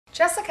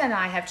Jessica and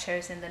I have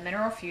chosen the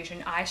Mineral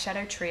Fusion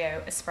Eyeshadow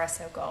Trio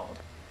Espresso Gold.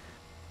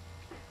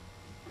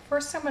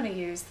 First, I'm going to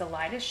use the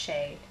lightest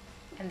shade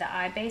and the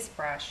eye base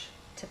brush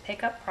to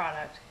pick up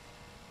product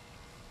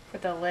for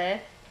the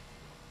lid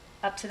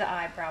up to the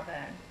eyebrow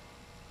bone,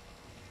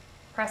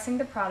 pressing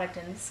the product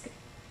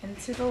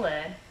into the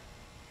lid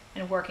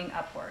and working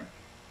upward.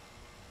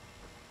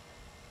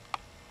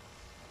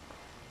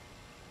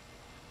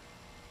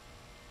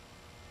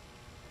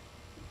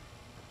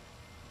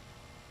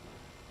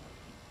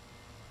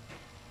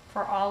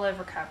 For all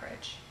over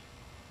coverage.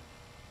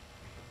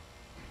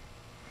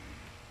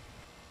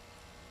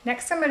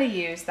 Next, I'm going to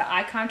use the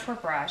eye contour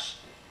brush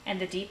and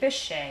the deepest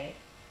shade,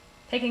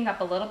 picking up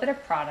a little bit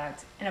of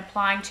product and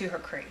applying to her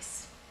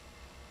crease.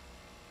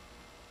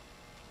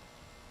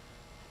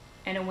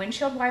 In a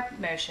windshield wipe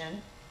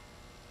motion,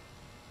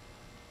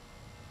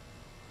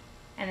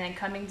 and then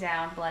coming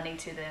down, blending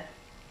to the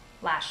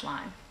lash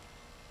line.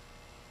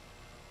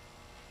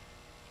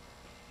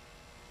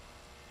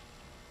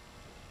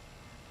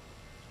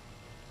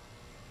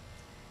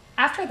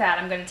 After that,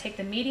 I'm going to take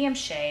the medium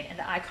shade and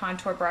the eye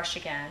contour brush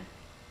again,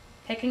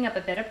 picking up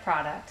a bit of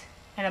product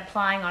and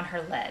applying on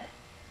her lid.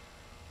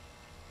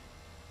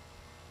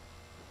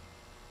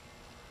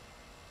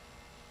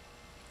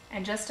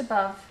 And just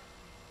above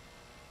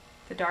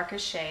the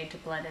darkest shade to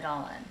blend it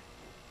all in.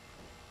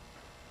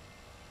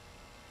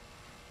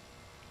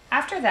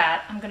 After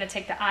that, I'm going to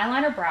take the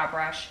eyeliner brow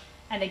brush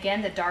and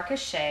again the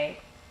darkest shade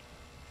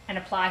and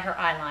apply her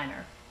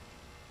eyeliner.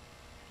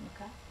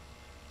 Okay.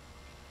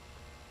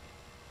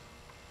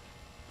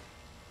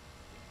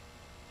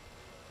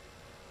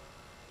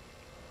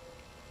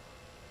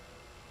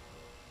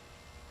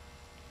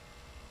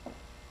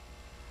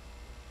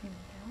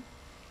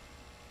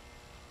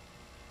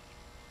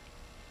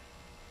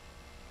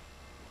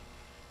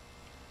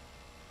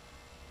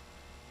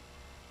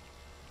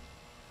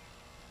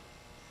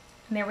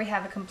 And there we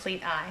have a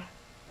complete eye.